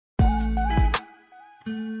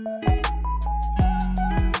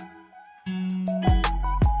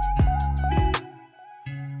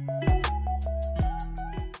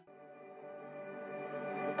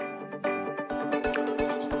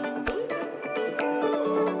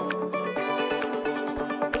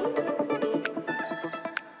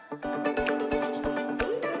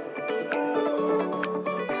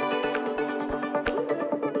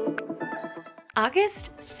August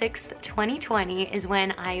 6th, 2020 is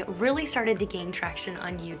when I really started to gain traction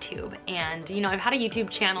on YouTube. And you know, I've had a YouTube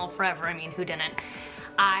channel forever. I mean, who didn't?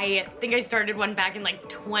 I think I started one back in like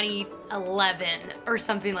 2011 or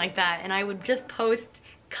something like that. And I would just post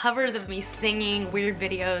covers of me singing weird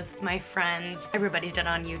videos with my friends. Everybody did it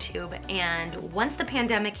on YouTube. And once the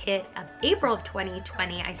pandemic hit of April of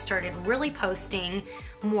 2020, I started really posting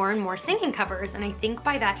more and more singing covers. And I think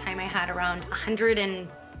by that time I had around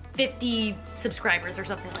 150 subscribers or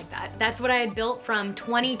something like that. That's what I had built from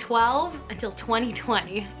 2012 until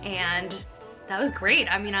 2020, and that was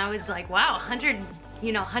great. I mean, I was like, wow,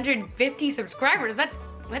 150 subscribers. That's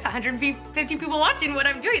 150 people watching what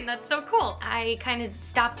I'm doing. That's so cool. I kind of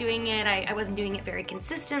stopped doing it. I wasn't doing it very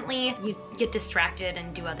consistently. You get distracted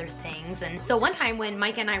and do other things. And so one time when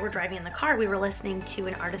Micah and I were driving in the car, we were listening to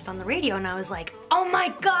an artist on the radio, and I was like, oh my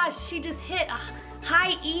gosh, she just hit a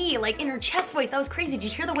high E, like in her chest voice. That was crazy. Did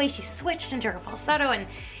you hear the way she switched into her falsetto? And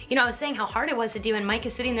you know, I was saying how hard it was to do, and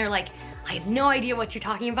Micah's sitting there like, I have no idea what you're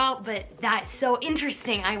talking about, but that's so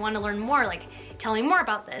interesting. I want to learn more. Like, tell me more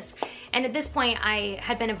about this. And at this point, I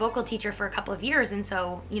had been a vocal teacher for a couple of years, and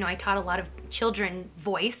so, you know, I taught a lot of children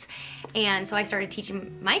voice. And so I started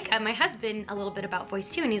teaching Micah, my husband, a little bit about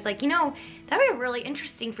voice too. And he's like, you know, that would be really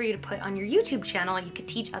interesting for you to put on your YouTube channel. You could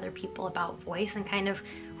teach other people about voice and kind of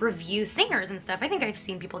review singers and stuff. I think I've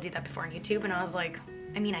seen people do that before on YouTube, and I was like,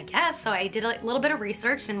 I mean, I guess. So I did a little bit of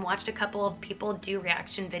research and watched a couple of people do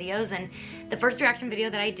reaction videos. And the first reaction video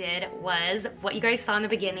that I did was what you guys saw in the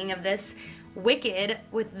beginning of this, Wicked,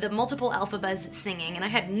 with the multiple alphabas singing. And I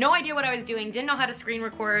had no idea what I was doing, didn't know how to screen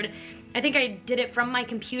record. I think I did it from my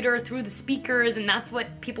computer through the speakers, and that's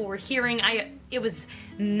what people were hearing. It was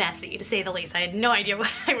messy, to say the least. I had no idea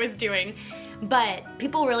what I was doing, but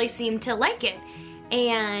people really seemed to like it.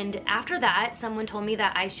 And after that, someone told me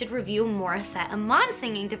that I should review Morissette Amon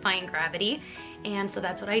singing Defying Gravity. And so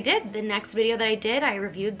that's what I did. The next video that I did, I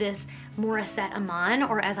reviewed this Morissette Amon,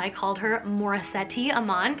 or as I called her, Morissette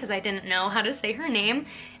Amon, because I didn't know how to say her name.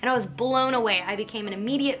 And I was blown away. I became an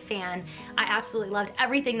immediate fan. I absolutely loved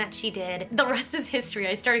everything that she did. The rest is history.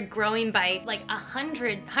 I started growing by like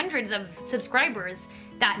hundreds of subscribers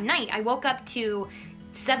that night. I woke up to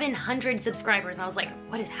 700 subscribers, and I was like,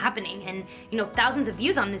 what is happening? And you know, thousands of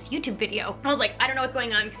views on this YouTube video. I was like, I don't know what's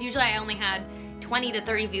going on, because usually I only had 20 to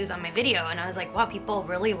 30 views on my video, and I was like, wow, people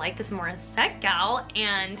really like this Morissette gal,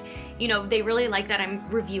 and you know, they really like that I'm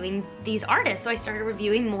reviewing these artists. So I started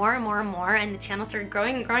reviewing more and more and more, and the channel started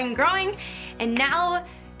growing and growing and growing. And now,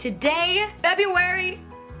 today, February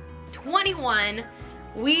 21,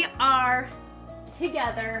 we are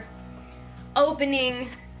together opening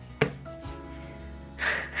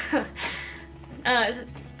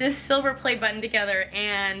this silver play button together,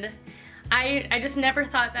 and I just never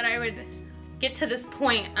thought that I would get to this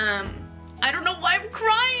point. I don't know why I'm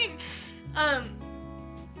crying.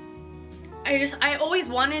 I always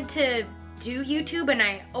wanted to do YouTube, and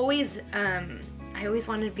I always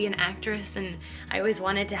wanted to be an actress, and I always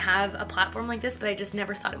wanted to have a platform like this, but I just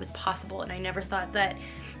never thought it was possible, and I never thought that,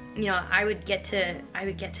 you know, I would get to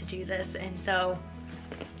do this. And so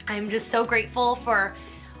I'm just so grateful for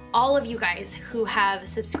all of you guys who have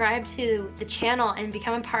subscribed to the channel and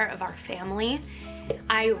become a part of our family.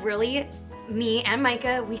 Me and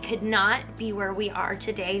Micah, we could not be where we are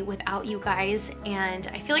today without you guys. And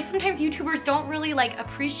I feel like sometimes YouTubers don't really like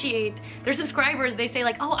appreciate their subscribers. They say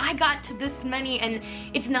like, oh, I got to this many, and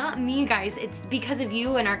it's not me, guys. It's because of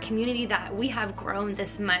you and our community that we have grown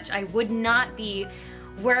this much. I would not be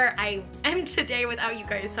where I am today without you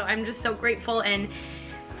guys. So I'm just so grateful. And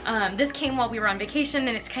this came while we were on vacation,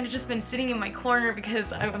 and it's kind of just been sitting in my corner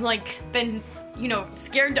because I've like been, you know,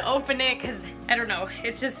 scared to open it, because I don't know,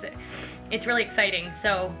 it's really exciting.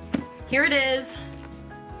 So here it is,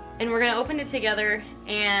 and we're gonna open it together,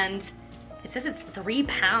 and it says it's 3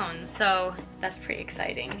 pounds, so that's pretty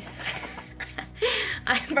exciting.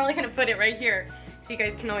 I'm probably gonna put it right here so you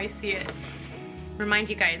guys can always see it. Remind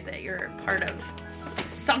you guys that you're part of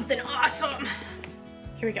something awesome.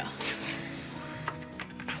 Here we go.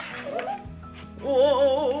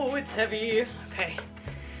 Whoa, it's heavy. Okay.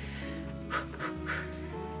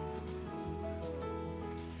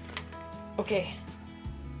 Okay.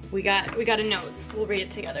 We got a note. We'll read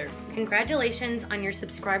it together. Congratulations on your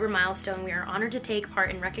subscriber milestone. We are honored to take part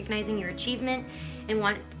in recognizing your achievement and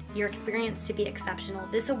want your experience to be exceptional.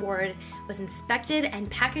 This award was inspected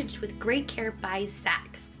and packaged with great care by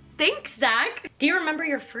Zach. Thanks, Zach. Do you remember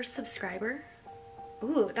your first subscriber?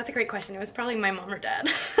 Ooh, that's a great question. It was probably my mom or dad.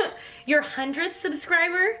 Your 100th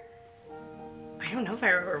subscriber? I don't know if I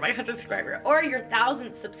remember my 100th subscriber. Or your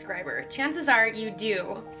 1000th subscriber. Chances are you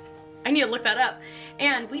do. I need to look that up.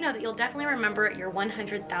 And we know that you'll definitely remember your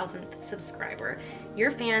 100,000th subscriber. Your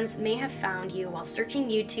fans may have found you while searching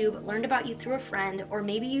YouTube, learned about you through a friend, or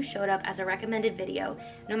maybe you showed up as a recommended video.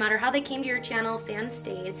 No matter how they came to your channel, fans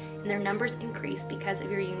stayed and their numbers increased because of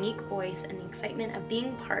your unique voice and the excitement of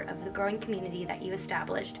being part of the growing community that you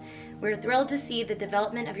established. We're thrilled to see the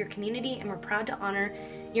development of your community, and we're proud to honor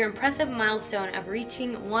your impressive milestone of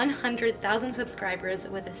reaching 100,000 subscribers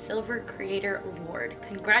with a Silver Creator Award.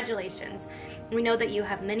 Congratulations. We know that you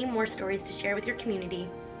have many more stories to share with your community.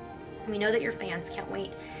 We know that your fans can't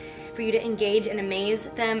wait for you to engage and amaze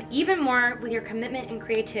them even more with your commitment and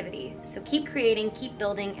creativity. So keep creating, keep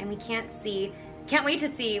building, and we can't wait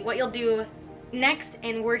to see what you'll do next,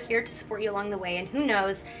 and we're here to support you along the way. And who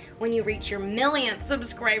knows, when you reach your 1,000,000th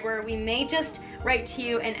subscriber, we may just write to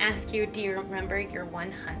you and ask you, do you remember your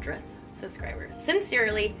 100th subscriber?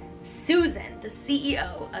 Sincerely, Susan, the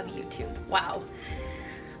CEO of YouTube. Wow.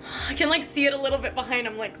 I can like see it a little bit behind.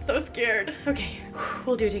 I'm like so scared. Okay,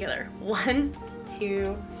 we'll do it together. 1,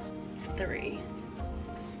 2, 3.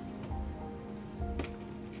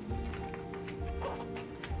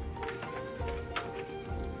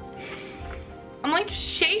 I'm like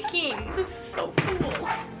shaking. This is so cool.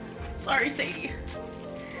 Sorry, Sadie.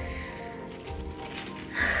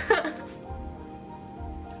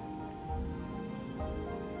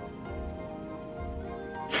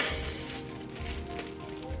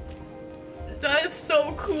 That is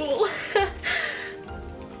so cool.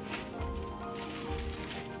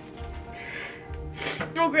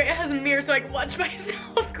 Oh great, it has a mirror so I can watch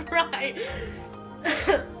myself cry.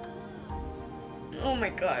 Oh my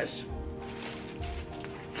gosh.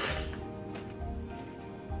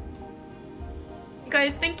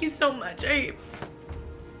 Guys, thank you so much. I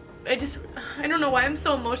don't know why I'm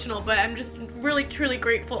so emotional, but I'm just really truly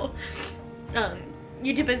grateful.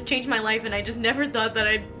 YouTube has changed my life, and I just never thought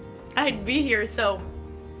that I'd be here, so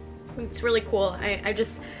it's really cool.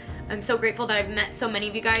 I'm so grateful that I've met so many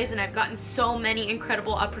of you guys, and I've gotten so many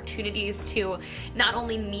incredible opportunities to not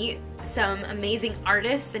only meet some amazing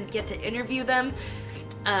artists and get to interview them,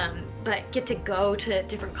 but get to go to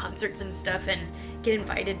different concerts and stuff and get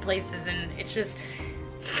invited places, and it's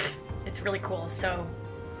really cool. So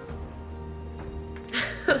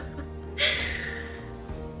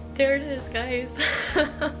there it is, guys.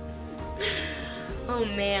 Oh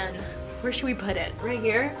man, where should we put it? Right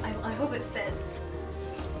here? I hope it fits.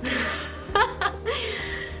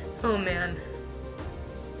 Oh man.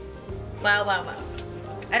 Wow, wow, wow.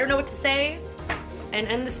 I don't know what to say and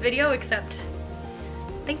end this video except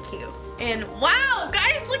thank you. And wow,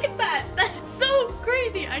 guys, look at that. That's so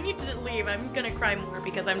crazy. I need to leave. I'm gonna cry more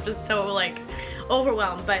because I'm just so like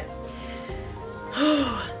overwhelmed, but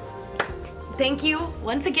thank you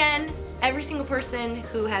once again, every single person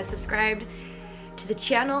who has subscribed to the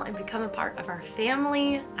channel and become a part of our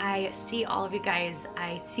family. I see all of you guys.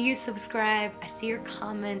 I see you subscribe. I see your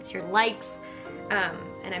comments, your likes,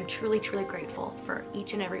 and I'm truly, truly grateful for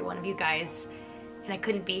each and every one of you guys. And I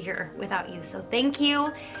couldn't be here without you. So thank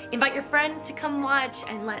you. Invite your friends to come watch,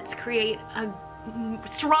 and let's create a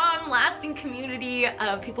strong, lasting community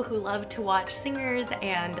of people who love to watch singers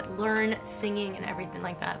and learn singing and everything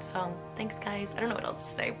like that. So thanks, guys. I don't know what else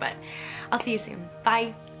to say, but I'll see you soon.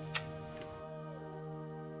 Bye.